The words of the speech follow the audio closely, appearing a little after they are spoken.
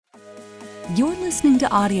You're listening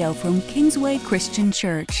to audio from Kingsway Christian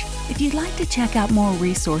Church. If you'd like to check out more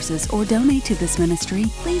resources or donate to this ministry,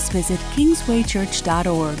 please visit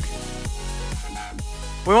kingswaychurch.org.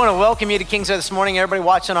 We want to welcome you to Kingsway this morning. Everybody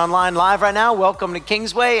watching online live right now, welcome to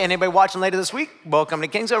Kingsway. And anybody watching later this week, welcome to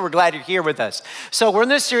Kingsway. We're glad you're here with us. So we're in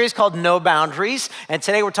this series called No Boundaries, and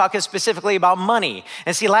today we're talking specifically about money.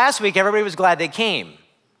 And see, last week everybody was glad they came.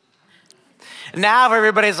 Now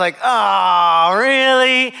everybody's like, oh,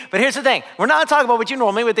 really? But here's the thing. We're not talking about what you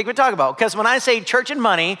normally would think we'd talk about. Because when I say church and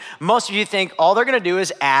money, most of you think all they're going to do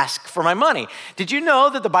is ask for my money. Did you know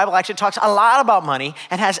that the Bible actually talks a lot about money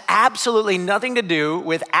and has absolutely nothing to do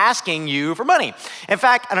with asking you for money? In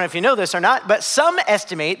fact, I don't know if you know this or not, but some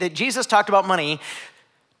estimate that Jesus talked about money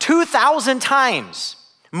 2,000 times.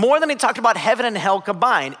 More than he talked about heaven and hell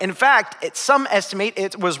combined. In fact, some estimate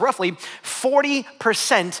it was roughly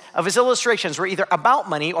 40% of his illustrations were either about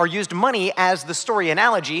money or used money as the story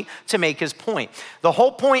analogy to make his point. The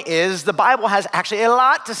whole point is the Bible has actually a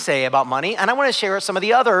lot to say about money, and I want to share some of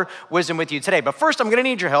the other wisdom with you today. But first, I'm going to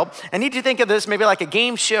need your help. I need you to think of this maybe like a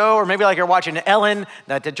game show, or maybe like you're watching Ellen.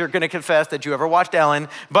 Not that you're going to confess that you ever watched Ellen,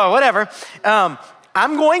 but whatever.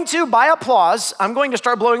 I'm going to, by applause, I'm going to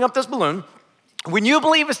start blowing up this balloon. When you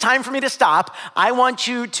believe it's time for me to stop, I want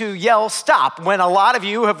you to yell stop. When a lot of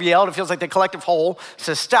you have yelled, it feels like the collective whole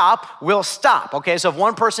says stop, we'll stop. Okay, so if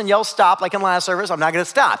one person yells stop, like in last service, I'm not gonna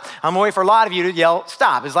stop. I'm gonna wait for a lot of you to yell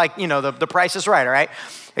stop. It's like, the price is right, all right?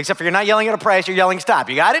 Except for you're not yelling at a price, you're yelling stop.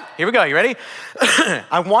 You got it? Here we go, you ready?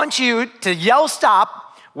 I want you to yell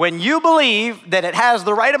stop when you believe that it has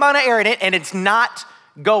the right amount of air in it and it's not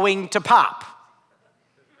going to pop.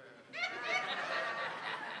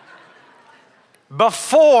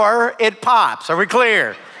 Before it pops. Are we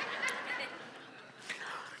clear?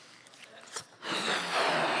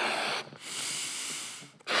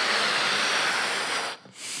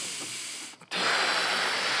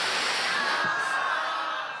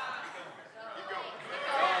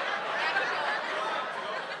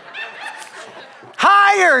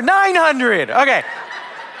 Higher, 900. Okay.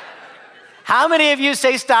 How many of you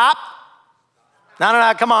say stop?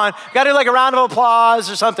 No, come on. Got to do like a round of applause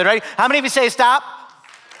or something, right? How many of you say stop?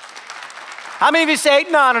 How many of you say,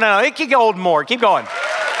 no, it can go more. Keep going.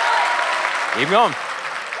 Keep going.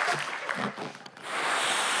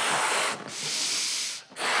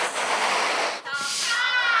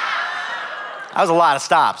 That was a lot of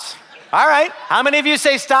stops. All right. How many of you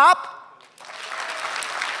say stop?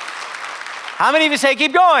 How many of you say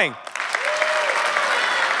keep going?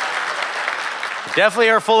 Definitely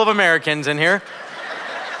are full of Americans in here.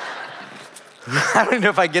 I don't know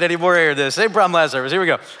if I get any more air of this. Same problem last service. Here we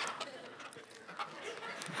go.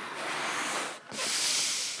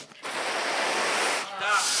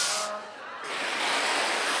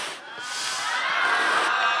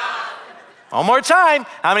 One more time.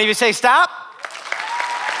 How many of you say stop?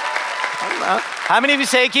 How many of you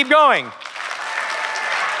say keep going?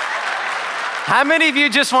 How many of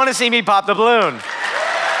you just want to see me pop the balloon?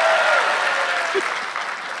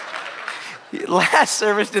 Last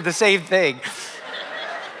service did the same thing.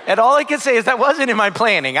 And all I can say is that wasn't in my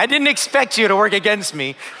planning. I didn't expect you to work against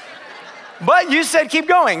me. But you said keep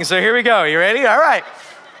going, so here we go. You ready? All right.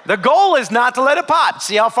 The goal is not to let it pop.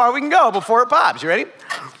 See how far we can go before it pops. You ready?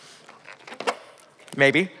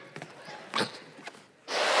 Maybe.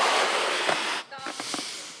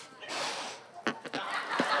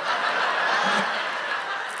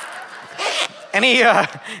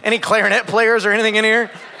 Any clarinet players or anything in here?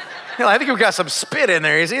 I think we've got some spit in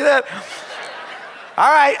there. You see that? All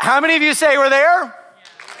right. How many of you say we're there?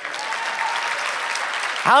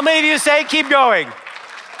 How many of you say keep going? All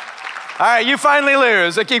right. You finally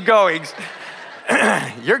lose. So keep going.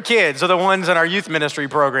 Your kids are the ones in our youth ministry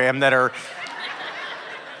program that are...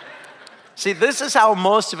 See, this is how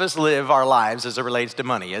most of us live our lives as it relates to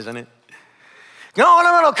money, isn't it?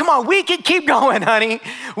 No, come on. We can keep going, honey.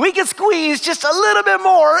 We can squeeze just a little bit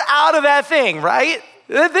more out of that thing, right?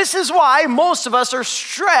 This is why most of us are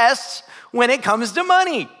stressed when it comes to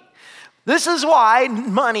money. This is why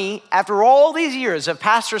money, after all these years of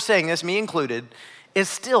pastors saying this, me included, is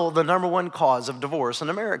still the number one cause of divorce in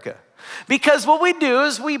America. Because what we do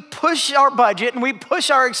is we push our budget and we push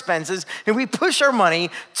our expenses and we push our money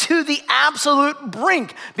to the absolute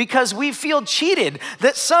brink because we feel cheated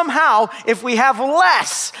that somehow if we have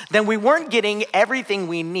less, then we weren't getting everything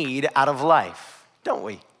we need out of life, don't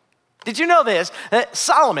we? Did you know this? That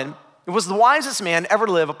Solomon was the wisest man ever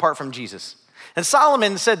to live apart from Jesus. And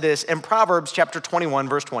Solomon said this in Proverbs chapter 21,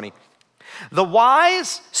 verse 20. The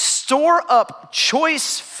wise store up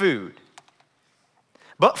choice food,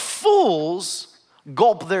 but fools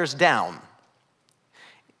gulp theirs down.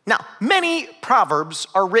 Now, many proverbs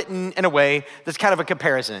are written in a way that's kind of a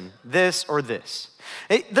comparison, this or this.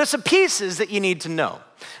 There's some pieces that you need to know.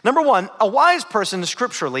 Number one, a wise person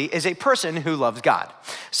scripturally is a person who loves God.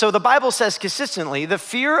 So the Bible says consistently, the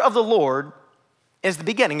fear of the Lord is the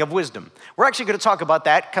beginning of wisdom. We're actually going to talk about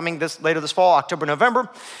that coming later this fall, October, November.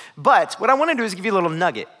 But what I want to do is give you a little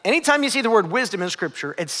nugget. Anytime you see the word wisdom in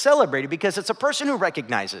Scripture, it's celebrated because it's a person who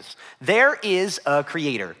recognizes there is a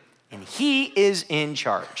creator and he is in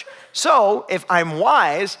charge. So if I'm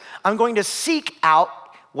wise, I'm going to seek out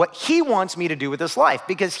what he wants me to do with this life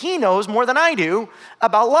because he knows more than I do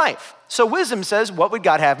about life. So wisdom says, what would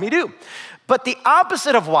God have me do? But the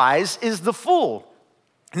opposite of wise is the fool.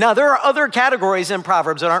 Now, there are other categories in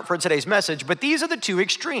Proverbs that aren't for today's message, but these are the two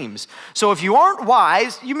extremes. So if you aren't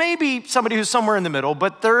wise, you may be somebody who's somewhere in the middle,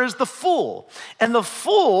 but there is the fool. And the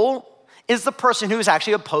fool is the person who is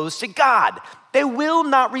actually opposed to God. They will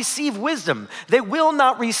not receive wisdom. They will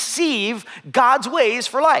not receive God's ways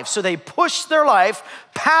for life. So they push their life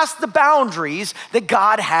past the boundaries that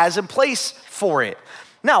God has in place for it.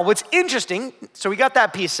 Now, what's interesting, so we got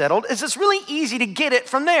that piece settled, is it's really easy to get it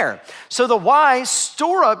from there. So the wise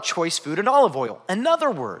store up choice food and olive oil. In other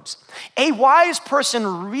words, a wise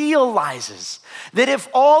person realizes that if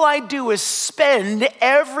all I do is spend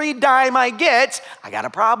every dime I get, I got a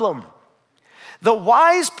problem. The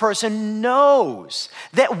wise person knows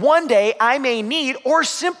that one day I may need or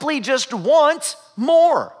simply just want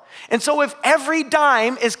more. And so if every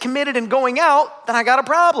dime is committed and going out, then I got a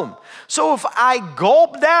problem. So if I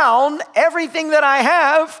gulp down everything that I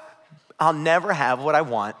have, I'll never have what I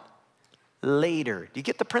want later. Do you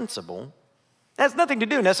get the principle? It has nothing to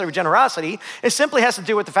do necessarily with generosity. It simply has to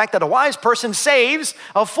do with the fact that a wise person saves,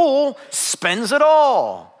 a fool spends it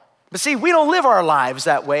all. But see, we don't live our lives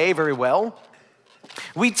that way very well.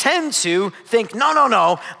 We tend to think,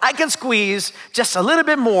 no, I can squeeze just a little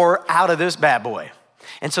bit more out of this bad boy.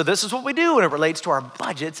 And so this is what we do when it relates to our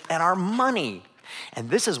budgets and our money. And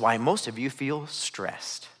this is why most of you feel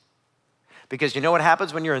stressed. Because you know what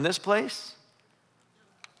happens when you're in this place?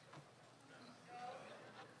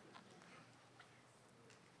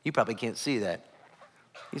 You probably can't see that.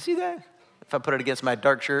 You see that? If I put it against my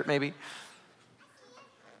dark shirt, maybe?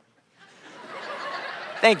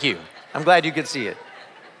 Thank you. I'm glad you could see it.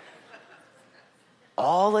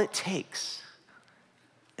 All it takes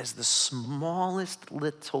is the smallest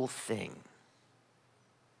little thing,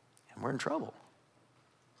 and we're in trouble.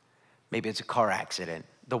 Maybe it's a car accident.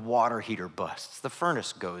 The water heater busts. The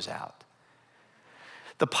furnace goes out.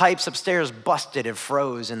 The pipes upstairs busted and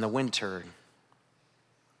froze in the winter.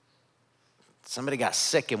 Somebody got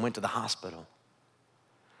sick and went to the hospital.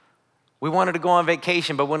 We wanted to go on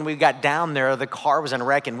vacation, but when we got down there, the car was in a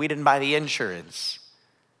wreck and we didn't buy the insurance.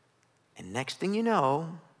 And next thing you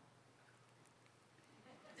know,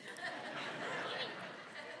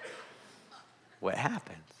 what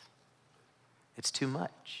happens? It's too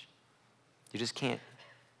much. You just can't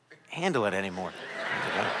handle it anymore.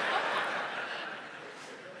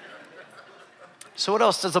 So what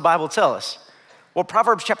else does the Bible tell us? Well,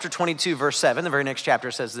 Proverbs chapter 22, verse 7, the very next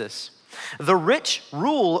chapter says this: the rich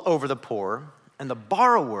rule over the poor, and the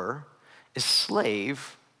borrower is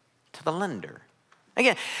slave to the lender.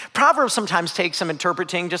 Again, Proverbs sometimes take some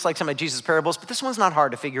interpreting, just like some of Jesus' parables, but this one's not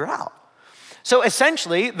hard to figure out. So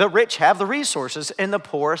essentially, the rich have the resources and the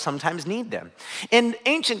poor sometimes need them. In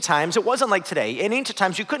ancient times, it wasn't like today. In ancient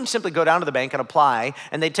times, you couldn't simply go down to the bank and apply,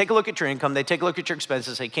 and they'd take a look at your income, they'd take a look at your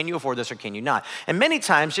expenses, say, can you afford this or can you not? And many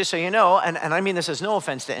times, just so you know, and I mean this as no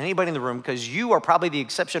offense to anybody in the room, because you are probably the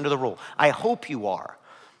exception to the rule. I hope you are.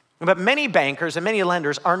 But many bankers and many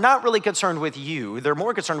lenders are not really concerned with you. They're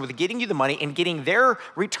more concerned with getting you the money and getting their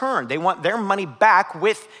return. They want their money back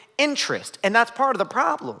with interest, and that's part of the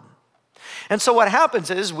problem. And so what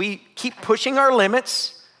happens is we keep pushing our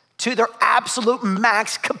limits to their absolute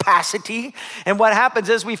max capacity. And what happens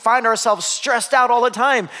is we find ourselves stressed out all the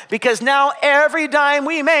time because now every dime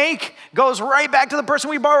we make goes right back to the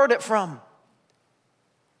person we borrowed it from.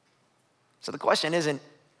 So the question isn't,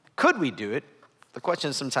 could we do it? The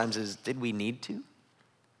question sometimes is, did we need to?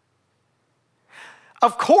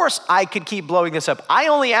 Of course I could keep blowing this up. I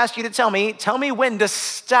only asked you to tell me when to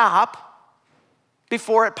stop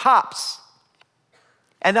before it pops.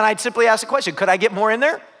 And then I'd simply ask the question, could I get more in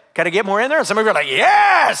there? Could I get more in there? And some of you are like,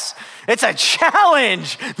 yes, it's a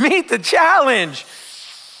challenge. Meet the challenge.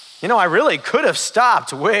 You know, I really could have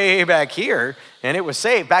stopped way back here and it was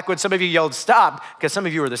safe. Back when some of you yelled stop, because some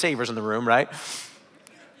of you were the savers in the room, right?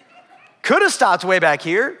 Could have stopped way back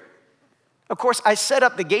here. Of course, I set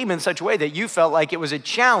up the game in such a way that you felt like it was a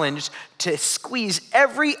challenge to squeeze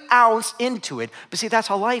every ounce into it. But see, that's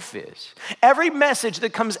how life is. Every message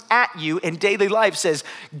that comes at you in daily life says,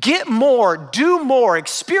 get more, do more,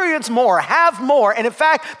 experience more, have more. And in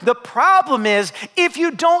fact, the problem is, if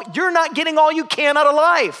you don't, you're not getting all you can out of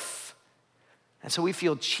life. And so we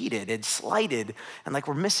feel cheated and slighted and like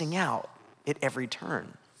we're missing out at every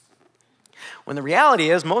turn. When the reality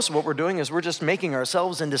is, most of what we're doing is we're just making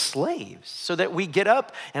ourselves into slaves so that we get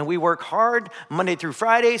up and we work hard Monday through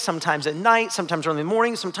Friday, sometimes at night, sometimes early in the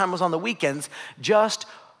morning, sometimes on the weekends, just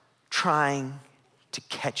trying to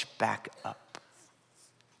catch back up.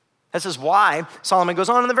 This is why Solomon goes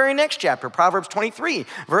on in the very next chapter, Proverbs 23,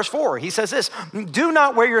 verse 4. He says this, do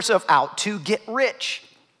not wear yourself out to get rich,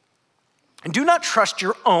 and do not trust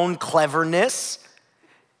your own cleverness.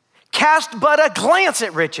 Cast but a glance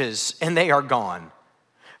at riches, and they are gone,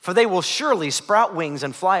 for they will surely sprout wings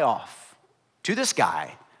and fly off to the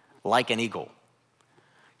sky like an eagle.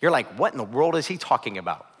 You're like, what in the world is he talking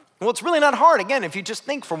about? Well, it's really not hard. Again, if you just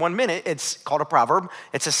think for 1 minute, it's called a proverb.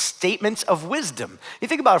 It's a statement of wisdom. You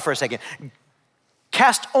think about it for a second.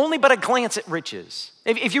 Cast only but a glance at riches.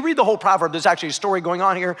 If you read the whole proverb, there's actually a story going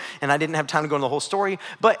on here, and I didn't have time to go into the whole story.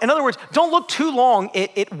 But in other words, don't look too long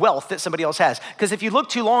at wealth that somebody else has. Because if you look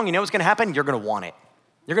too long, you know what's gonna happen? You're gonna want it.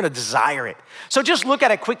 You're gonna desire it. So just look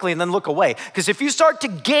at it quickly and then look away. Because if you start to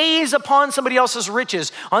gaze upon somebody else's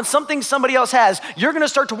riches, on something somebody else has, you're gonna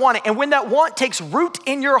start to want it. And when that want takes root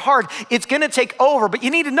in your heart, it's gonna take over. But you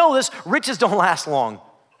need to know this, riches don't last long.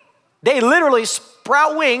 They literally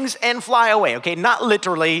sprout wings and fly away, okay? Not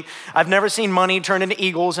literally. I've never seen money turn into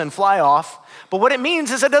eagles and fly off. But what it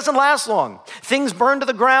means is it doesn't last long. Things burn to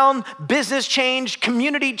the ground, business change,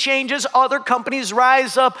 community changes, other companies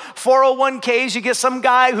rise up, 401ks, you get some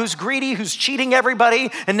guy who's greedy, who's cheating everybody,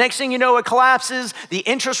 and next thing you know, it collapses, the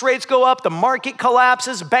interest rates go up, the market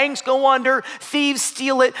collapses, banks go under, thieves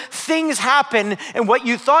steal it, things happen, and what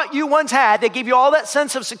you thought you once had, that gave you all that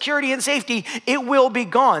sense of security and safety, it will be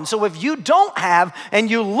gone. So if you don't have, and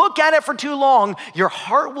you look at it for too long, your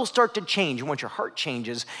heart will start to change, and once your heart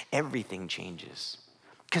changes, everything changes.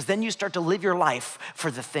 Because then you start to live your life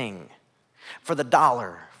for the thing, for the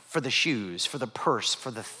dollar, for the shoes, for the purse,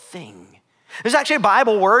 for the thing. There's actually a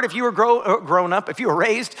Bible word. If you were grown up, if you were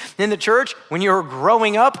raised in the church, when you were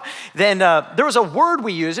growing up, then there was a word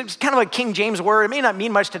we use. It's kind of a King James word. It may not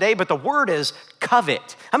mean much today, but the word is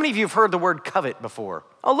covet. How many of you have heard the word covet before?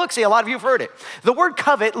 Oh, look, see, a lot of you have heard it. The word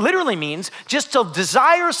covet literally means just to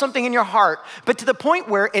desire something in your heart, but to the point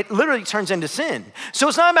where it literally turns into sin. So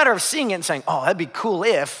it's not a matter of seeing it and saying, oh, that'd be cool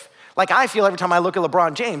if. Like I feel every time I look at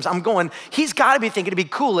LeBron James, I'm going, he's got to be thinking it'd be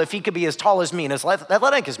cool if he could be as tall as me and as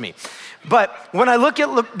athletic as me. But when I look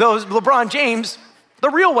at those LeBron James, the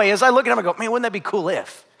real way is I look at him and go, man, wouldn't that be cool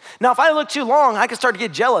if? Now, if I look too long, I can start to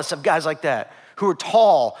get jealous of guys like that who are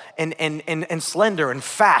tall and slender and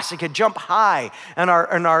fast. They could jump high and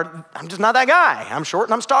I'm just not that guy. I'm short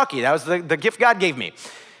and I'm stocky. That was the gift God gave me.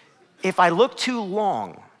 If I look too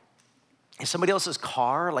long at somebody else's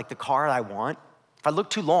car, like the car I want, if I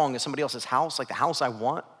look too long at somebody else's house, like the house I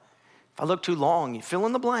want, if I look too long, you fill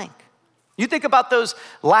in the blank. You think about those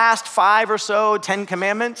last 5 or so 10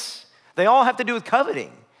 commandments, they all have to do with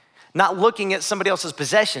coveting. Not looking at somebody else's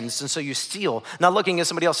possessions and so you steal. Not looking at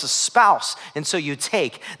somebody else's spouse and so you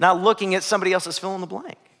take. Not looking at somebody else's fill in the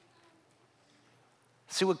blank.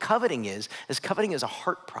 See, what coveting is coveting is a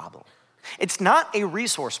heart problem. It's not a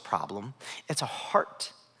resource problem, it's a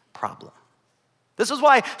heart problem. This is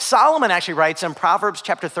why Solomon actually writes in Proverbs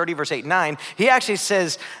chapter 30, verse 8 and 9, he actually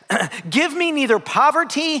says, give me neither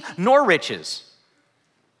poverty nor riches,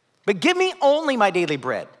 but give me only my daily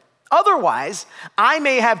bread. Otherwise, I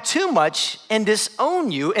may have too much and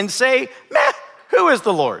disown you and say, meh, who is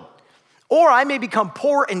the Lord? Or I may become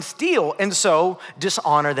poor and steal and so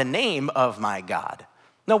dishonor the name of my God.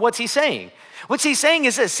 Now, what's he saying? What's he saying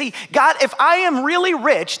is this, see, God, if I am really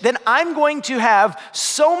rich, then I'm going to have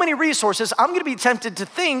so many resources, I'm gonna be tempted to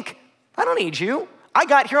think, I don't need you. I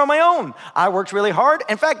got here on my own. I worked really hard.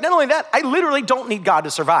 In fact, not only that, I literally don't need God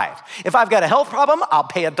to survive. If I've got a health problem, I'll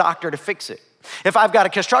pay a doctor to fix it. If I've got a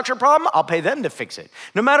construction problem, I'll pay them to fix it.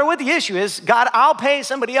 No matter what the issue is, God, I'll pay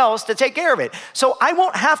somebody else to take care of it. So I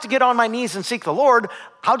won't have to get on my knees and seek the Lord.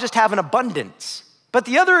 I'll just have an abundance. But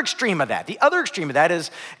the other extreme of that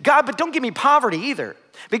is, God, but don't give me poverty either.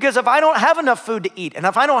 Because if I don't have enough food to eat, and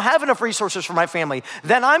if I don't have enough resources for my family,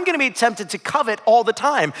 then I'm gonna be tempted to covet all the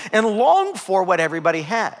time and long for what everybody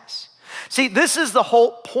has. See, this is the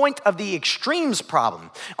whole point of the extremes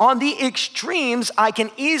problem. On the extremes, I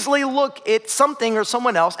can easily look at something or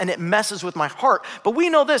someone else and it messes with my heart. But we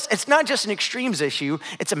know this, it's not just an extremes issue,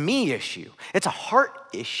 it's a me issue. It's a heart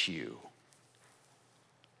issue.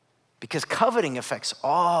 Because coveting affects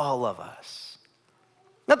all of us.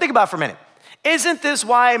 Now think about it for a minute. Isn't this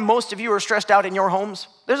why most of you are stressed out in your homes?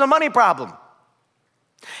 There's a money problem.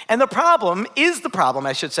 And the problem,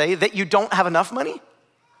 I should say, that you don't have enough money?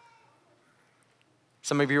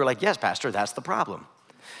 Some of you are like, yes, Pastor, that's the problem.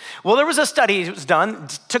 Well, there was a study that was done,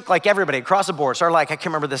 took like everybody across the board, started like, I can't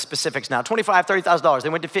remember the specifics now, $25,000, $30,000, they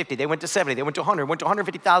went to $50,000, they went to $70,000, they went to $100,000, went to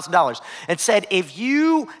 $150,000. It said, if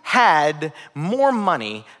you had more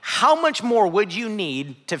money, how much more would you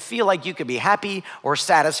need to feel like you could be happy or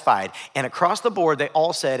satisfied? And across the board, they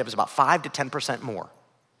all said it was about 5 to 10% more.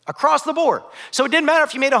 Across the board. So it didn't matter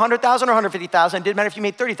if you made $100,000 or $150,000, it didn't matter if you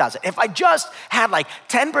made $30,000. If I just had like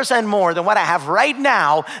 10% more than what I have right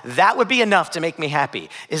now, that would be enough to make me happy.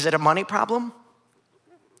 Is it a money problem?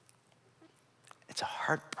 It's a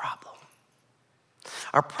heart problem.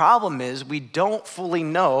 Our problem is we don't fully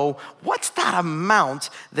know what's that amount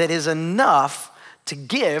that is enough to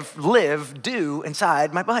give, live, do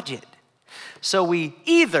inside my budget. So we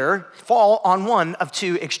either fall on one of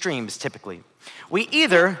two extremes typically. We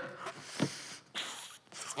either,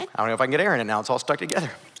 I don't know if I can get air in it now, it's all stuck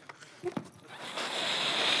together.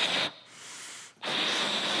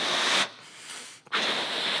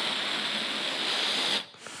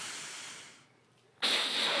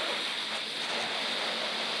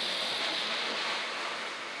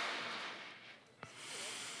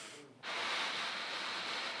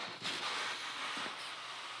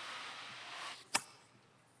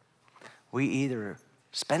 We either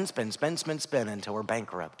spend until we're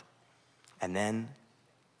bankrupt. And then,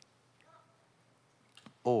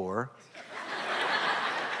 or,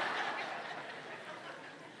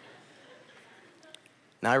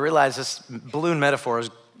 now I realize this balloon metaphor is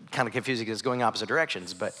kind of confusing because it's going opposite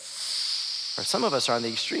directions, but for some of us are on the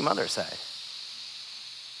extreme other side.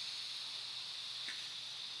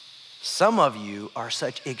 Some of you are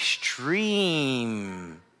such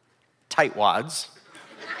extreme tightwads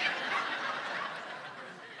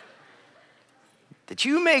that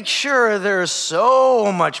you make sure there's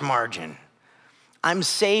so much margin. I'm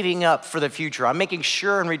saving up for the future. I'm making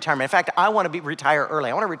sure in retirement. In fact, I want to retire early.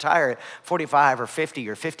 I want to retire at 45 or 50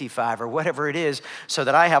 or 55 or whatever it is so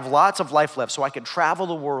that I have lots of life left so I can travel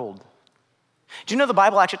the world. Do you know the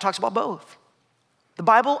Bible actually talks about both? The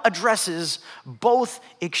Bible addresses both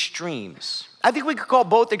extremes. I think we could call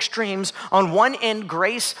both extremes on one end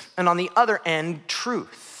grace and on the other end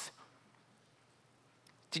truth.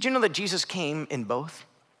 Did you know that Jesus came in both?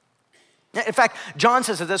 In fact, John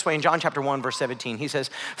says it this way in John chapter 1, verse 17. He says,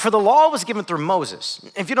 for the law was given through Moses.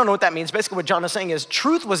 If you don't know what that means, basically what John is saying is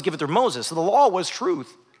truth was given through Moses. So the law was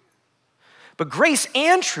truth. But grace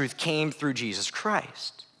and truth came through Jesus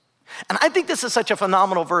Christ. And I think this is such a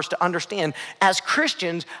phenomenal verse to understand. As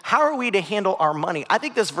Christians, how are we to handle our money? I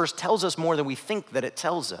think this verse tells us more than we think that it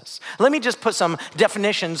tells us. Let me just put some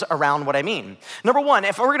definitions around what I mean. Number one,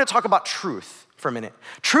 if we're going to talk about truth for a minute,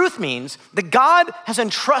 truth means that God has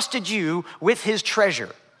entrusted you with his treasure.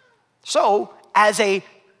 So, as a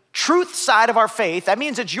truth side of our faith, that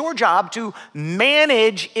means it's your job to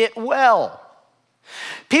manage it well.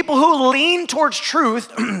 People who lean towards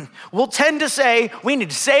truth will tend to say, we need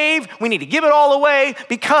to save, we need to give it all away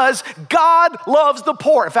because God loves the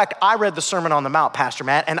poor. In fact, I read the Sermon on the Mount, Pastor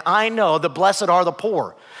Matt, and I know the blessed are the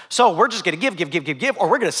poor. So we're just gonna give, or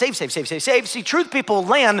we're gonna save. See, truth people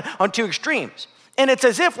land on two extremes. And it's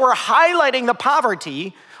as if we're highlighting the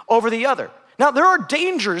poverty over the other. Now, there are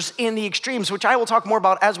dangers in the extremes, which I will talk more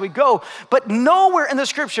about as we go, but nowhere in the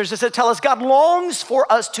scriptures does it tell us God longs for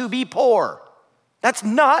us to be poor. That's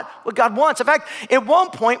not what God wants. In fact, at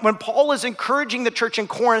one point when Paul is encouraging the church in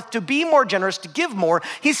Corinth to be more generous, to give more,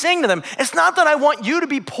 he's saying to them, it's not that I want you to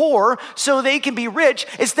be poor so they can be rich.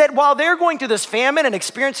 It's that while they're going through this famine and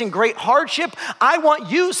experiencing great hardship, I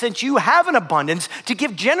want you, since you have an abundance, to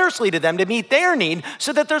give generously to them to meet their need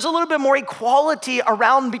so that there's a little bit more equality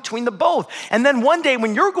around between the both. And then one day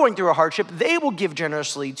when you're going through a hardship, they will give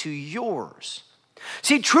generously to yours.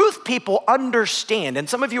 See, truth people understand, and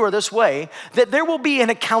some of you are this way, that there will be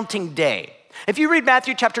an accounting day. If you read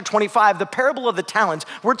Matthew chapter 25, the parable of the talents,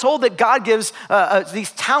 we're told that God gives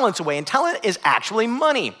these talents away, and talent is actually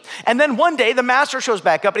money. And then one day, the master shows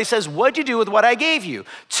back up and he says, "What'd you do with what I gave you?"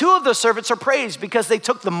 Two of the servants are praised because they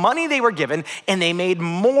took the money they were given and they made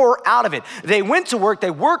more out of it. They went to work,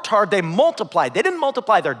 they worked hard, they multiplied. They didn't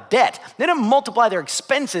multiply their debt, they didn't multiply their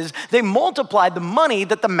expenses, they multiplied the money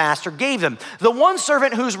that the master gave them. The one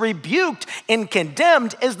servant who's rebuked and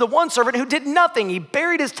condemned is the one servant who did nothing. He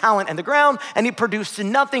buried his talent in the ground and he produced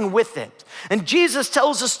nothing with it. And Jesus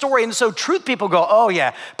tells a story, and so truth people go, "Oh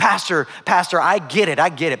yeah, Pastor, I get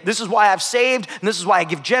it. This is why I've saved, and this is why I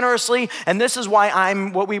give generously, and this is why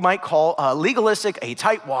I'm what we might call legalistic, a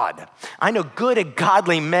tightwad." I know good and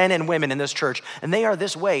godly men and women in this church, and they are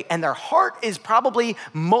this way, and their heart is probably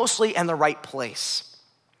mostly in the right place.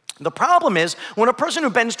 The problem is when a person who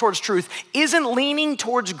bends towards truth isn't leaning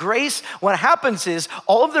towards grace, what happens is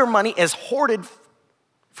all of their money is hoarded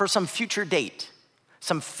for some future date,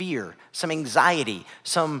 some fear, some anxiety,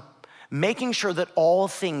 some making sure that all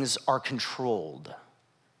things are controlled.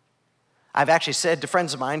 I've actually said to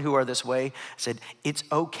friends of mine who are this way, said, it's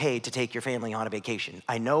okay to take your family on a vacation.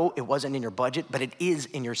 I know it wasn't in your budget, but it is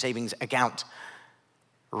in your savings account.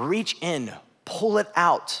 Reach in, pull it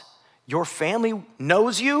out. Your family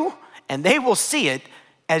knows you, and they will see it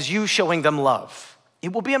as you showing them love.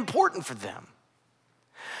 It will be important for them.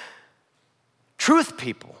 Truth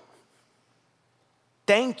people,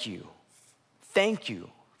 thank you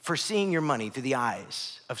for seeing your money through the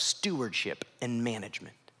eyes of stewardship and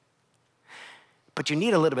management. But you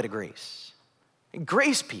need a little bit of grace.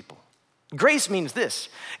 Grace people. Grace means this: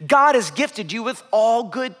 God has gifted you with all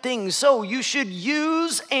good things, so you should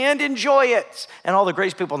use and enjoy it. And all the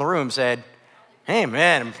grace people in the room said,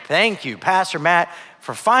 "Amen. Thank you, Pastor Matt,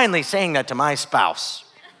 for finally saying that to my spouse."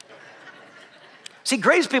 See,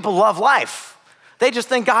 grace people love life. They just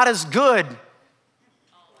think God is good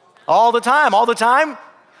all the time.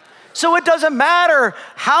 So it doesn't matter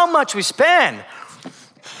how much we spend.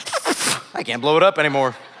 I can't blow it up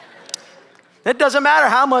anymore. It doesn't matter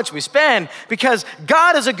how much we spend because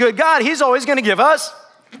God is a good God. He's always going to give us.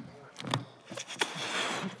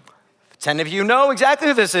 10 of you know exactly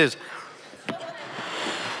who this is.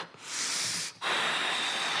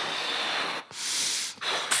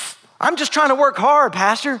 I'm just trying to work hard,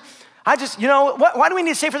 Pastor. Why do we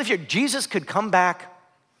need to save for the future? Jesus could come back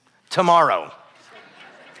tomorrow.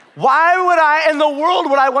 Why in the world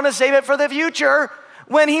would I want to save it for the future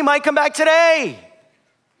when he might come back today?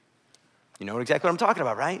 You know exactly what I'm talking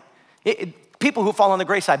about, right? People who fall on the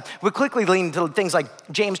grace side would quickly lean to things like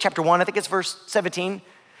James chapter 1, I think it's verse 17,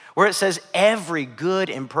 where it says, every good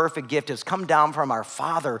and perfect gift has come down from our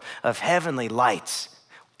Father of heavenly lights.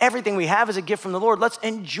 Everything we have is a gift from the Lord. Let's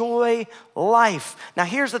enjoy life. Now,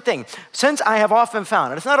 here's the thing. Since I have often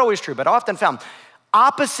found, and it's not always true, but often found,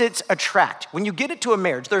 opposites attract. When you get into a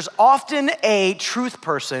marriage, there's often a truth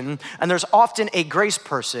person and there's often a grace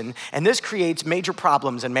person, and this creates major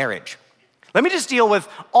problems in marriage. Let me just deal with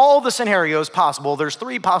all the scenarios possible. There's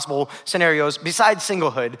 3 possible scenarios besides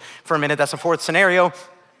singlehood for a minute. That's the 4th scenario.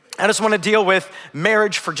 I just want to deal with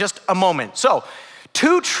marriage for just a moment. So,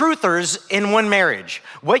 2 truthers in one marriage.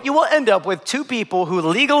 What you will end up with 2 people who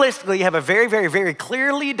legalistically have a very, very, very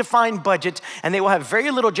clearly defined budget, and they will have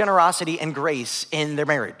very little generosity and grace in their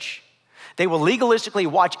marriage. They will legalistically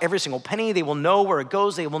watch every single penny. They will know where it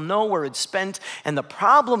goes. They will know where it's spent. And the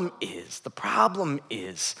problem is,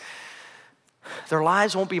 their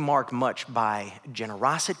lives won't be marked much by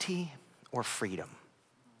generosity or freedom.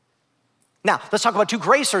 Now, let's talk about 2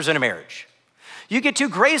 gracers in a marriage. You get 2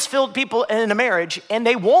 grace-filled people in a marriage, and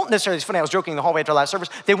they won't necessarily, it's funny, I was joking in the hallway after last service,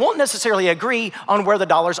 they won't necessarily agree on where the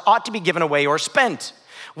dollars ought to be given away or spent.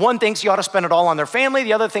 One thinks you ought to spend it all on their family,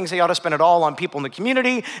 the other thinks they ought to spend it all on people in the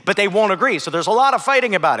community, but they won't agree. So there's a lot of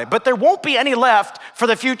fighting about it, but there won't be any left for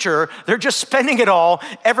the future. They're just spending it all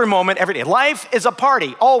every moment, every day. Life is a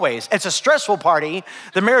party, always. It's a stressful party.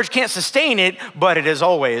 The marriage can't sustain it, but it is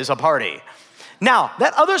always a party. Now,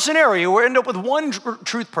 that other scenario where we end up with 1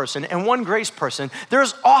 truth person and 1 grace person,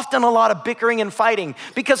 there's often a lot of bickering and fighting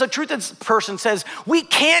because a truth person says, we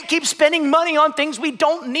can't keep spending money on things we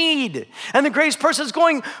don't need. And the grace person is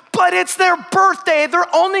going, but it's their birthday.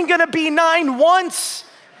 They're only going to be 9 once.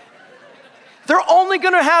 They're only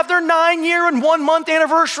going to have their 9-year and 1-month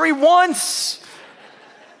anniversary once.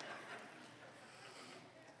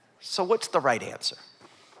 So what's the right answer?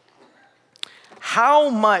 How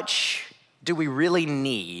much do we really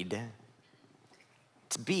need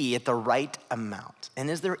to be at the right amount? And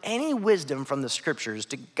is there any wisdom from the scriptures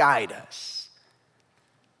to guide us?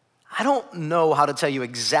 I don't know how to tell you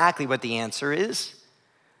exactly what the answer is,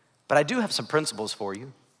 but I do have some principles for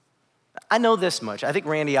you. I know this much. I think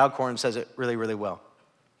Randy Alcorn says it really, really well.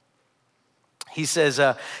 He says,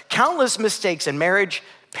 countless mistakes in marriage,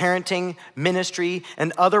 parenting, ministry,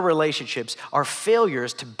 and other relationships are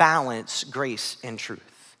failures to balance grace and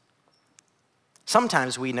truth.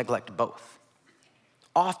 Sometimes we neglect both.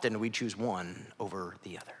 Often we choose one over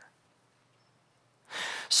the other.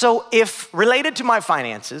 So if related to my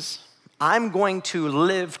finances, I'm going to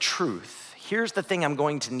live truth, here's the thing I'm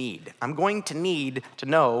going to need. I'm going to need to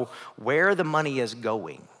know where the money is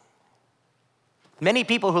going. Many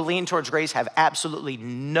people who lean towards grace have absolutely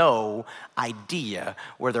no idea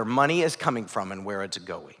where their money is coming from and where it's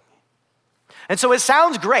going. And so it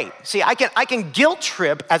sounds great. See, I can guilt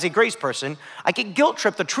trip as a grace person. I can guilt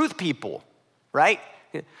trip the truth people, right?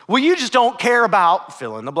 Well, you just don't care about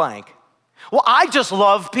fill in the blank. Well, I just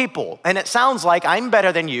love people. And it sounds like I'm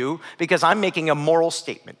better than you because I'm making a moral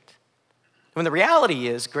statement. When the reality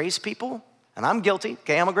is, grace people, and I'm guilty,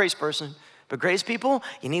 okay, I'm a grace person, but grace people,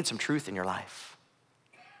 you need some truth in your life.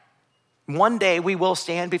 One day we will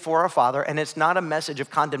stand before our Father, and it's not a message of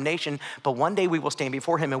condemnation, but one day we will stand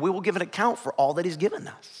before him and we will give an account for all that he's given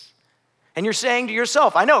us. And you're saying to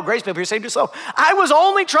yourself, I know, grace people, you're saying to yourself, I was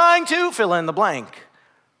only trying to fill in the blank.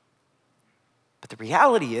 But the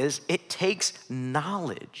reality is, it takes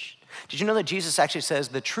knowledge. Did you know that Jesus actually says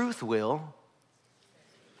the truth will,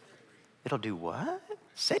 it'll do what?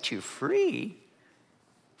 Set you free.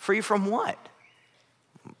 Free from what?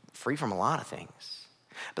 Free from a lot of things.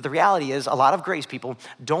 But the reality is, a lot of grace people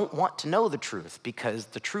don't want to know the truth because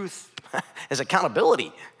the truth is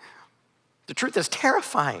accountability. The truth is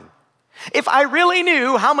terrifying. If I really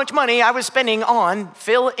knew how much money I was spending on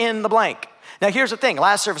fill in the blank. Now, here's the thing.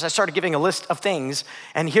 Last service, I started giving a list of things,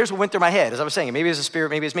 and here's what went through my head. As I was saying, maybe it's the Spirit,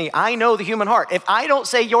 maybe it's me. I know the human heart. If I don't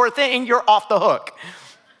say your thing, you're off the hook,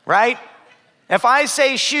 right? If I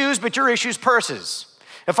say shoes, but your issue's purses.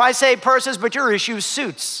 If I say purses, but your issue's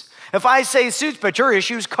suits. If I say suits, but your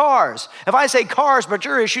issue's cars. If I say cars, but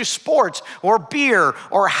your issue's sports or beer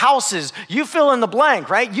or houses, you fill in the blank,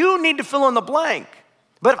 right? You need to fill in the blank.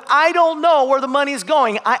 But if I don't know where the money's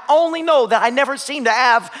going, I only know that I never seem to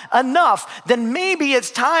have enough, then maybe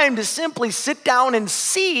it's time to simply sit down and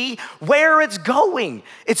see where it's going.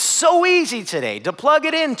 It's so easy today to plug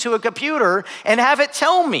it into a computer and have it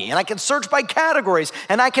tell me, and I can search by categories,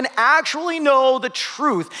 and I can actually know the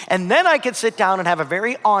truth, and then I can sit down and have a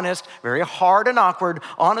very honest, very hard and awkward,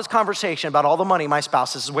 honest conversation about all the money my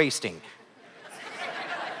spouse is wasting.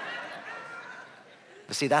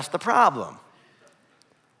 But see, that's the problem.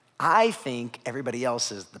 I think everybody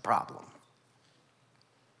else is the problem.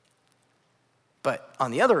 But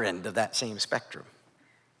on the other end of that same spectrum,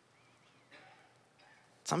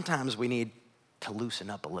 sometimes we need to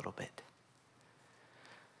loosen up a little bit.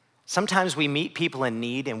 Sometimes we meet people in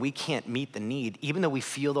need and we can't meet the need, even though we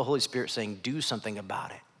feel the Holy Spirit saying, do something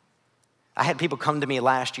about it. I had people come to me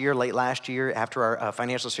late last year, after our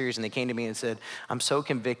financial series, and they came to me and said, I'm so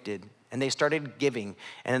convicted. And they started giving.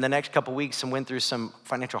 And in the next couple of weeks, some went through some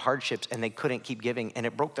financial hardships and they couldn't keep giving. And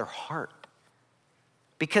it broke their heart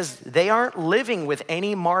because they aren't living with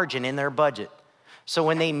any margin in their budget. So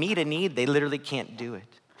when they meet a need, they literally can't do it.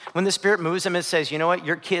 When the Spirit moves them and says, you know what,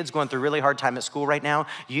 your kid's going through a really hard time at school right now.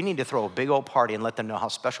 You need to throw a big old party and let them know how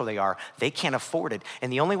special they are. They can't afford it.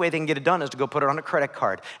 And the only way they can get it done is to go put it on a credit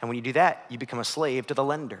card. And when you do that, you become a slave to the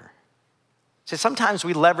lender. See, sometimes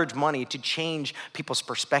we leverage money to change people's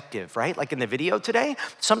perspective, right? Like in the video today,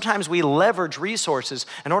 sometimes we leverage resources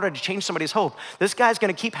in order to change somebody's hope. This guy's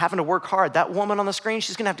gonna keep having to work hard. That woman on the screen,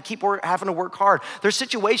 she's gonna have to keep having to work hard. Their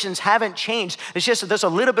situations haven't changed. It's just that there's a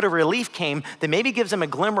little bit of relief came that maybe gives them a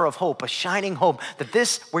glimmer of hope, a shining hope that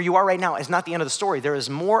this, where you are right now, is not the end of the story. There is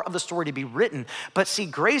more of the story to be written. But see,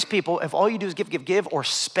 grace people, if all you do is give, or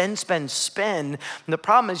spend, and the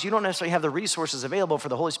problem is you don't necessarily have the resources available for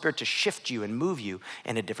the Holy Spirit to shift you and move you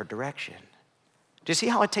in a different direction. Do you see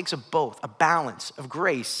how it takes a balance of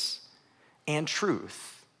grace and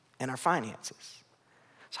truth in our finances?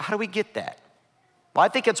 So how do we get that? Well, I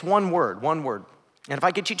think it's one word. And if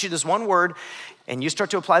I could teach you this one word and you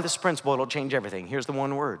start to apply this principle, it'll change everything. Here's the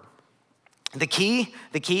one word. The key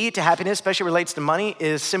to happiness, especially relates to money,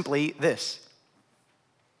 is simply this: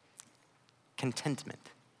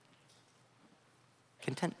 contentment.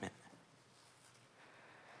 Contentment.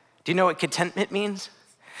 Do you know what contentment means?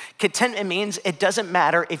 Contentment means it doesn't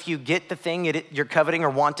matter if you get the thing you're coveting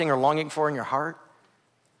or wanting or longing for in your heart.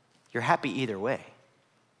 You're happy either way.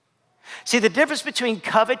 See, the difference between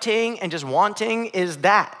coveting and just wanting is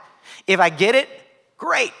that if I get it,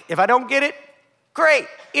 great. If I don't get it, great.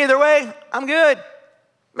 Either way, I'm good.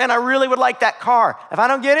 Man, I really would like that car. If I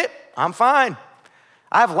don't get it, I'm fine.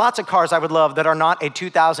 I have lots of cars I would love that are not a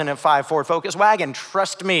 2005 Ford Focus wagon,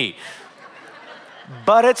 trust me.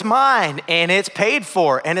 But it's mine, and it's paid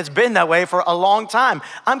for, and it's been that way for a long time.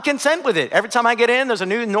 I'm content with it. Every time I get in, there's a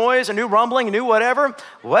new noise, a new rumbling, a new whatever.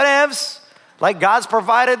 Whatevs. Like God's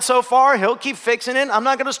provided so far, he'll keep fixing it. I'm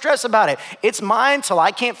not gonna stress about it. It's mine till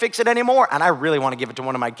I can't fix it anymore, and I really wanna give it to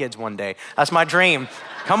one of my kids one day. That's my dream.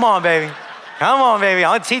 Come on, baby. Come on, baby.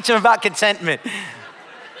 I'll teach them about contentment.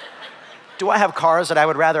 Do I have cars that I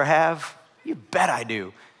would rather have? You bet I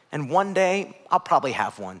do. And one day, I'll probably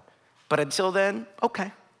have one. But until then,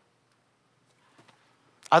 okay.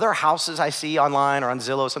 Other houses I see online or on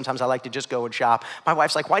Zillow, sometimes I like to just go and shop. My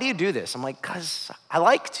wife's like, why do you do this? I'm like, because I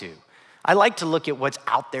like to. I like to look at what's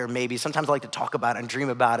out there maybe. Sometimes I like to talk about it and dream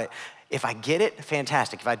about it. If I get it,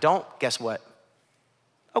 fantastic. If I don't, guess what?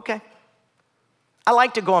 Okay. I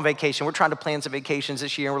like to go on vacation. We're trying to plan some vacations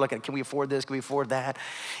this year. We're looking at, can we afford this? Can we afford that?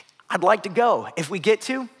 I'd like to go. If we get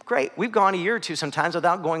to, great. We've gone a year or two sometimes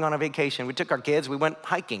without going on a vacation. We took our kids, we went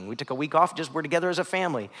hiking. We took a week off, just we're together as a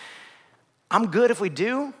family. I'm good if we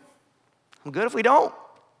do. I'm good if we don't,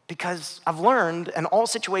 because I've learned in all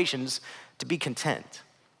situations to be content.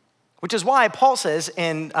 Which is why Paul says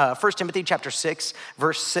in 1 Timothy chapter 6,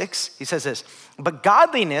 verse 6, he says this, but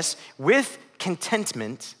godliness with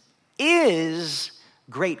contentment is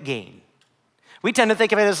great gain. We tend to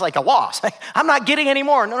think of it as like a loss. I'm not getting any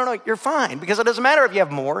more. No, you're fine, because it doesn't matter if you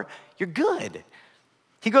have more, you're good.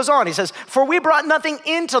 He goes on, he says, for we brought nothing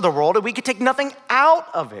into the world and we could take nothing out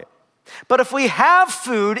of it. But if we have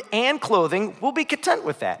food and clothing, we'll be content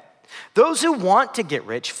with that. Those who want to get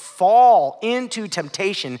rich fall into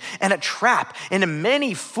temptation and a trap, into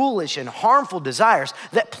many foolish and harmful desires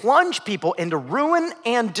that plunge people into ruin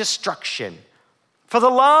and destruction. For the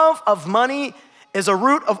love of money is a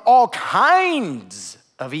root of all kinds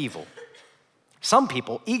of evil. Some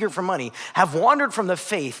people, eager for money, have wandered from the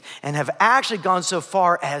faith and have actually gone so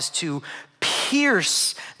far as to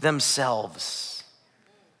pierce themselves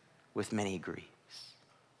with many griefs.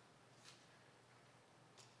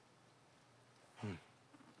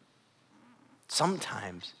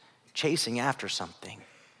 Sometimes chasing after something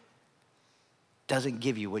doesn't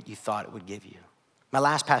give you what you thought it would give you. My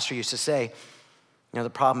last pastor used to say, the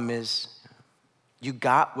problem is you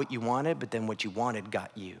got what you wanted, but then what you wanted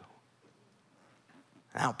got you.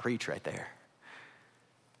 And I'll preach right there.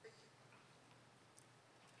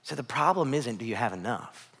 So the problem isn't, do you have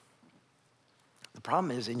enough? The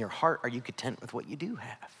problem is, in your heart, are you content with what you do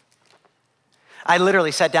have? I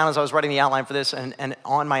literally sat down as I was writing the outline for this, and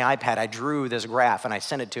on my iPad, I drew this graph, and I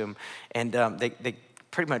sent it to him, and they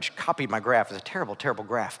pretty much copied my graph. It's a terrible, terrible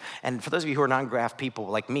graph. And for those of you who are non-graph people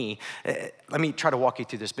like me, let me try to walk you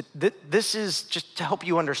through this. But this is just to help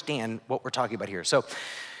you understand what we're talking about here. So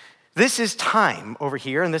this is time over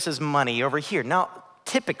here, and this is money over here. Now,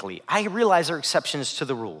 typically, I realize there are exceptions to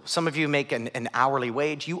the rule. Some of you make an hourly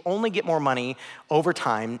wage. You only get more money over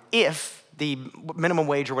time if the minimum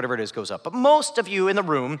wage or whatever it is goes up. But most of you in the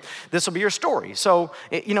room, this will be your story. So,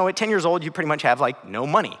 at 10 years old, you pretty much have no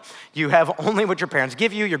money. You have only what your parents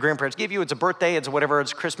give you, your grandparents give you. It's a birthday, it's whatever,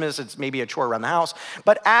 it's Christmas, it's maybe a chore around the house.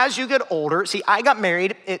 But as you get older, see, I got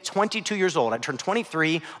married at 22 years old. I turned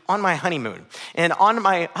 23 on my honeymoon. And on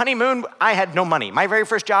my honeymoon, I had no money. My very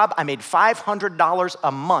first job, I made $500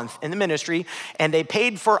 a month in the ministry, and they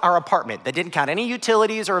paid for our apartment. They didn't count any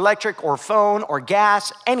utilities or electric or phone or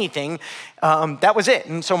gas, anything. That was it.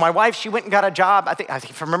 And so my wife, she went and got a job. I think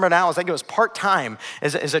if I remember now, I think it was part-time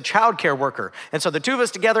as a childcare worker. And so the two of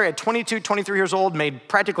us together at 22, 23 years old made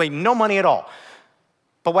practically no money at all.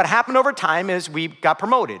 But what happened over time is we got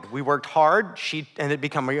promoted. We worked hard. She ended up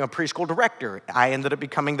becoming a preschool director. I ended up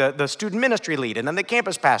becoming the student ministry lead and then the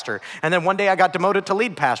campus pastor. And then one day I got demoted to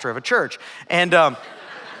lead pastor of a church. And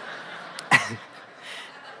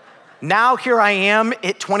now here I am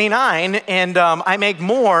at 29 and I make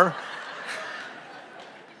more.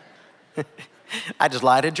 I just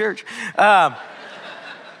lied at church. And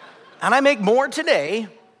I make more today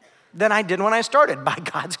than I did when I started, by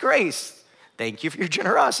God's grace. Thank you for your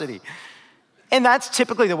generosity. And that's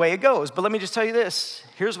typically the way it goes. But let me just tell you this.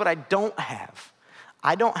 Here's what I don't have.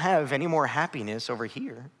 I don't have any more happiness over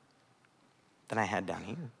here than I had down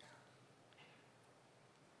here.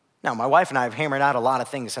 Now, my wife and I have hammered out a lot of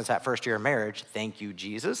things since that first year of marriage. Thank you,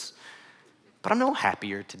 Jesus. But I'm no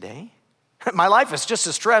happier today. My life is just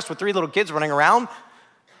as stressed with 3 little kids running around.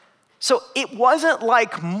 So it wasn't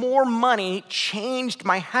like more money changed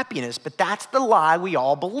my happiness, but that's the lie we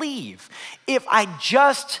all believe. If I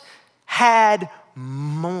just had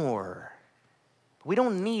more. We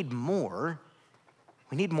don't need more.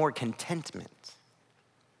 We need more contentment,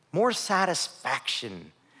 more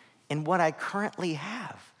satisfaction in what I currently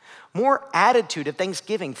have. More attitude of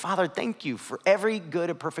thanksgiving. Father, thank you for every good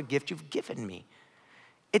and perfect gift you've given me.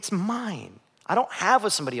 It's mine. I don't have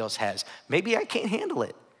what somebody else has. Maybe I can't handle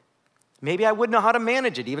it. Maybe I wouldn't know how to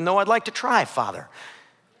manage it, even though I'd like to try, Father.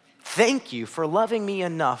 Thank you for loving me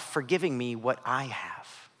enough, for giving me what I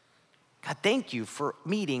have. God, thank you for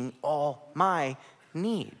meeting all my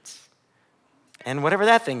needs. And whatever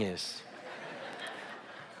that thing is.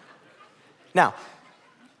 Now,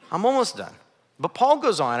 I'm almost done. But Paul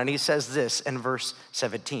goes on and he says this in verse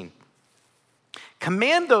 17.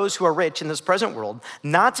 Command those who are rich in this present world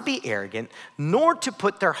not to be arrogant, nor to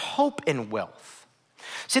put their hope in wealth.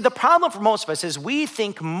 See, the problem for most of us is we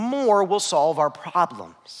think more will solve our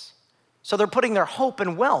problems. So they're putting their hope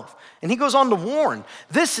in wealth. And he goes on to warn,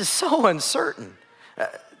 this is so uncertain.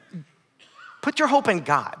 Put your hope in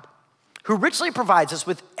God, who richly provides us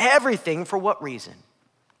with everything. For what reason?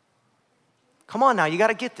 Come on now, you got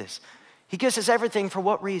to get this. He gives us everything for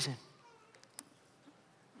what reason?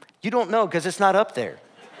 You don't know because it's not up there.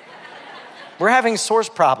 We're having source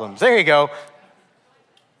problems. There you go.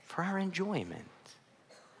 For our enjoyment.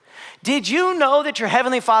 Did you know that your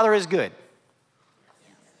Heavenly Father is good?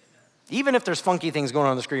 Even if there's funky things going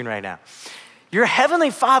on the screen right now. Your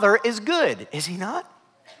Heavenly Father is good, is he not?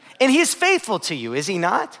 And he's faithful to you, is he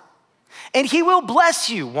not? And he will bless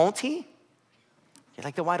you, won't he? You're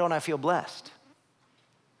like, then why don't I feel blessed?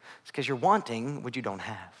 It's because you're wanting what you don't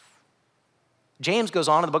have. James goes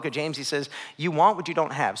on in the book of James, he says, you want what you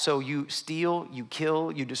don't have. So you steal, you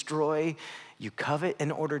kill, you destroy, you covet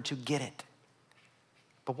in order to get it.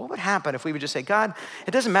 But what would happen if we would just say, God,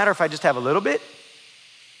 it doesn't matter if I just have a little bit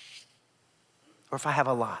or if I have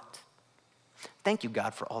a lot. Thank you,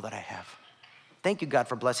 God, for all that I have. Thank you, God,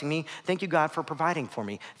 for blessing me. Thank you, God, for providing for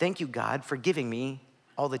me. Thank you, God, for giving me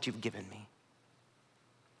all that you've given me.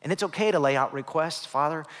 And it's okay to lay out requests.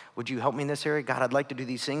 Father, would you help me in this area? God, I'd like to do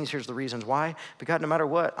these things. Here's the reasons why. But God, no matter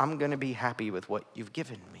what, I'm going to be happy with what you've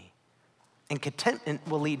given me. And contentment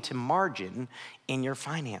will lead to margin in your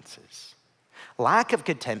finances. Lack of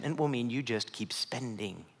contentment will mean you just keep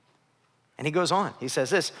spending. And he goes on. He says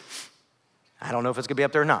this. I don't know if it's going to be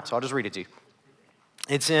up there or not, so I'll just read it to you.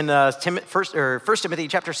 It's in 1 Timothy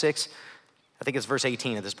chapter 6. I think it's verse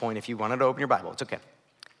 18 at this point. If you wanted to open your Bible, it's okay.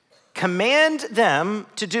 Command them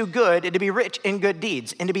to do good and to be rich in good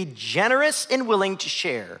deeds and to be generous and willing to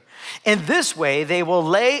share. In this way, they will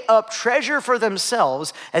lay up treasure for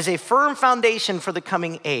themselves as a firm foundation for the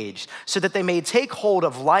coming age, so that they may take hold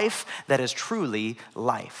of life that is truly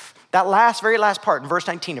life. That very last part in verse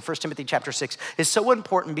 19 of 1 Timothy chapter 6 is so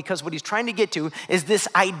important because what he's trying to get to is this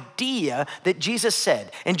idea that Jesus said.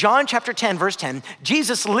 In John chapter 10, verse 10,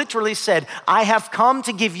 Jesus literally said, I have come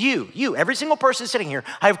to give you, every single person sitting here,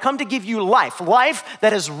 I have come to give you life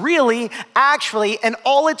that is really, actually, in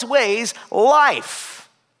all its ways, life.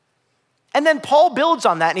 And then Paul builds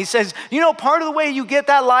on that and he says, part of the way you get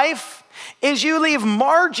that life is you leave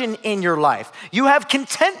margin in your life. You have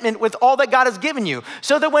contentment with all that God has given you,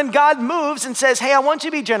 so that when God moves and says, hey, I want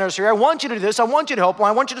you to be generous here, I want you to do this, I want you to help,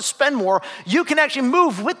 I want you to spend more, you can actually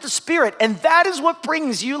move with the Spirit, and that is what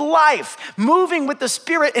brings you life. Moving with the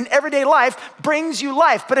Spirit in everyday life brings you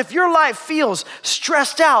life. But if your life feels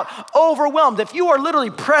stressed out, overwhelmed, if you are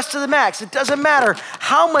literally pressed to the max, it doesn't matter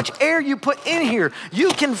how much air you put in here, you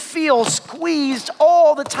can feel squeezed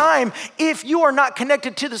all the time if you are not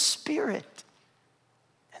connected to the Spirit.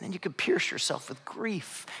 And then you could pierce yourself with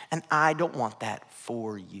grief. And I don't want that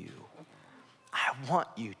for you. I want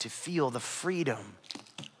you to feel the freedom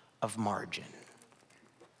of margin.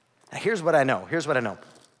 Now, here's what I know.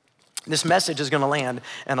 This message is going to land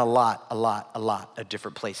in a lot of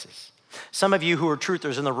different places. Some of you who are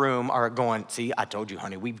truthers in the room are going, see, I told you,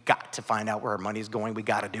 honey, we've got to find out where our money's going. We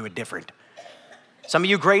got to do it different. Some of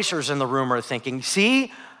you gracers in the room are thinking,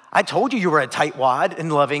 see, I told you were a tightwad in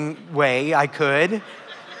a loving way I could.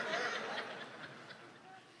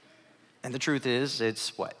 And the truth is,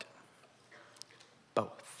 it's what?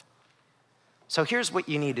 Both. So here's what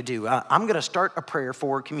you need to do. I'm going to start a prayer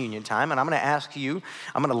for communion time, and I'm going to ask you,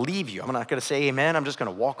 I'm going to leave you. I'm not going to say amen. I'm just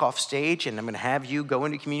going to walk off stage, and I'm going to have you go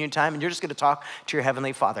into communion time, and you're just going to talk to your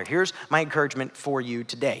Heavenly Father. Here's my encouragement for you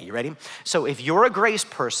today. You ready? So if you're a grace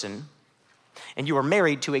person, and you are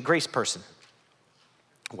married to a grace person,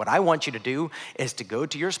 what I want you to do is to go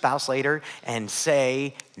to your spouse later and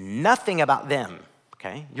say nothing about them.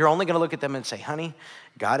 Okay? You're only going to look at them and say, honey,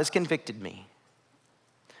 God has convicted me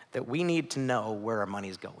that we need to know where our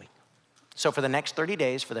money's going. So for the next 30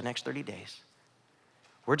 days,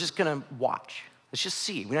 we're just going to watch. Let's just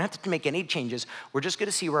see. We don't have to make any changes. We're just going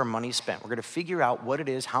to see where our money's spent. We're going to figure out what it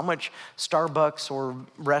is, how much Starbucks or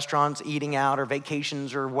restaurants, eating out or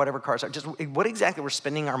vacations or whatever cars are, just what exactly we're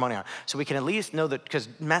spending our money on. So we can at least know that, because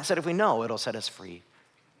Matt said if we know, it'll set us free.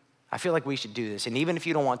 I feel like we should do this. And even if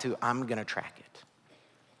you don't want to, I'm going to track it.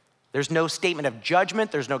 There's no statement of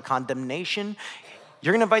judgment. There's no condemnation.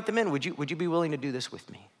 You're going to invite them in. Would you be willing to do this with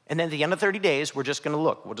me? And then at the end of 30 days, we're just going to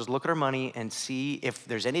look. We'll just look at our money and see if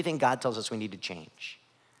there's anything God tells us we need to change.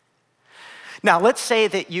 Now, let's say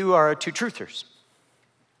that you are two truthers.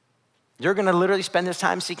 You're going to literally spend this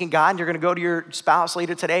time seeking God, and you're going to go to your spouse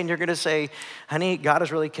later today, and you're going to say, honey, God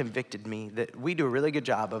has really convicted me that we do a really good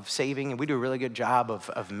job of saving, and we do a really good job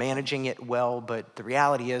of managing it well, but the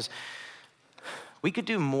reality is we could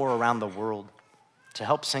do more around the world to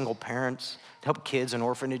help single parents, to help kids in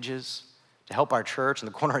orphanages, to help our church in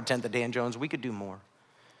the corner of 10th and Dan Jones. We could do more.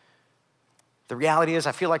 The reality is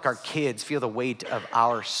I feel like our kids feel the weight of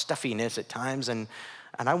our stuffiness at times, and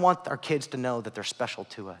I want our kids to know that they're special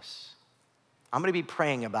to us. I'm going to be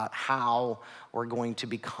praying about how we're going to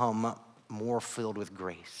become more filled with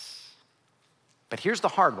grace. But here's the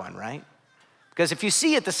hard one, right? Because if you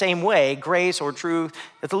see it the same way, grace or truth,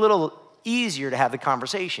 it's a little easier to have the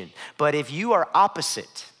conversation. But if you are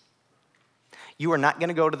opposite, you are not going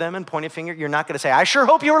to go to them and point a finger. You're not going to say, I sure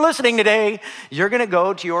hope you were listening today. You're going to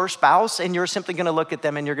go to your spouse and you're simply going to look at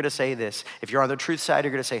them and you're going to say this. If you're on the truth side,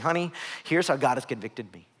 you're going to say, honey, here's how God has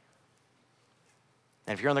convicted me.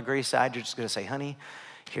 And if you're on the grace side, you're just going to say, honey,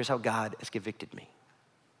 here's how God has convicted me.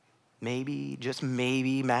 Maybe, just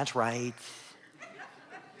maybe, Matt's right.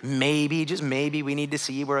 Maybe, just maybe, we need to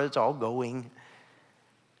see where it's all going.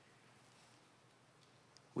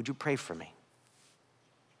 Would you pray for me?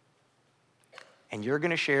 And you're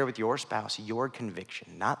going to share with your spouse your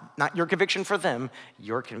conviction, not your conviction for them,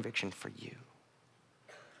 your conviction for you.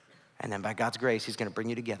 And then by God's grace, he's going to bring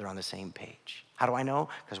you together on the same page. How do I know?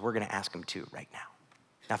 Because we're going to ask him to right now.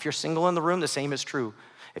 Now, if you're single in the room, the same is true.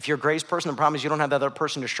 If you're a grace person, the problem is you don't have the other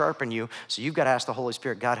person to sharpen you, so you've got to ask the Holy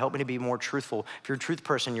Spirit, God, help me to be more truthful. If you're a truth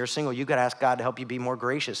person, you're single, you've got to ask God to help you be more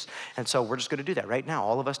gracious. And so we're just going to do that right now,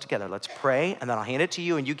 all of us together. Let's pray, and then I'll hand it to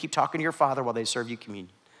you, and you keep talking to your Father while they serve you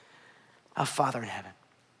communion. Our Father in heaven.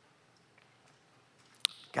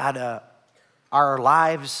 God, our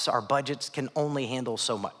lives, our budgets can only handle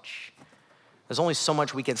so much. There's only so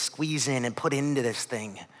much we can squeeze in and put into this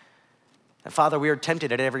thing. And Father, we are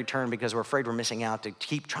tempted at every turn because we're afraid we're missing out to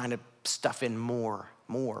keep trying to stuff in more.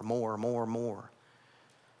 So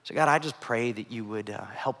God, I just pray that you would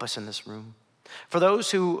help us in this room. For those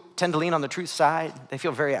who tend to lean on the truth side, they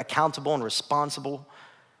feel very accountable and responsible.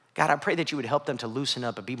 God, I pray that you would help them to loosen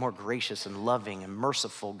up and be more gracious and loving and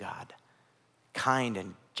merciful, God, kind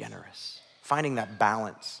and generous, finding that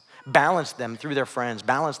balance. Balance them through their friends,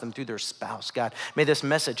 balance them through their spouse, God. May this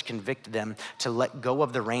message convict them to let go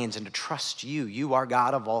of the reins and to trust you. You are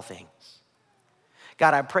God of all things.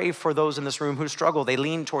 God, I pray for those in this room who struggle. They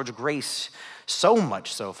lean towards grace so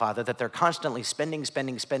much so, Father, that they're constantly spending,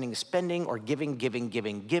 or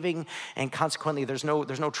giving, and consequently there's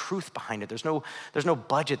no truth behind it. There's no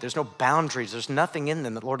budget. There's no boundaries. There's nothing in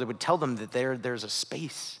them that, Lord, that would tell them that there's a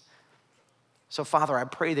space. So, Father, I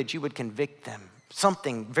pray that you would convict them,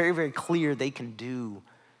 something very, very clear they can do.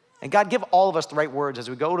 And God, give all of us the right words as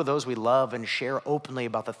we go to those we love and share openly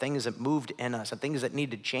about the things that moved in us and things that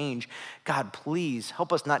need to change. God, please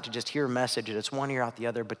help us not to just hear a message and it's one ear out the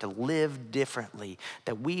other, but to live differently,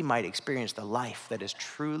 that we might experience the life that is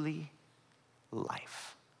truly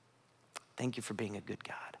life. Thank you for being a good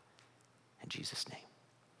God. In Jesus' name.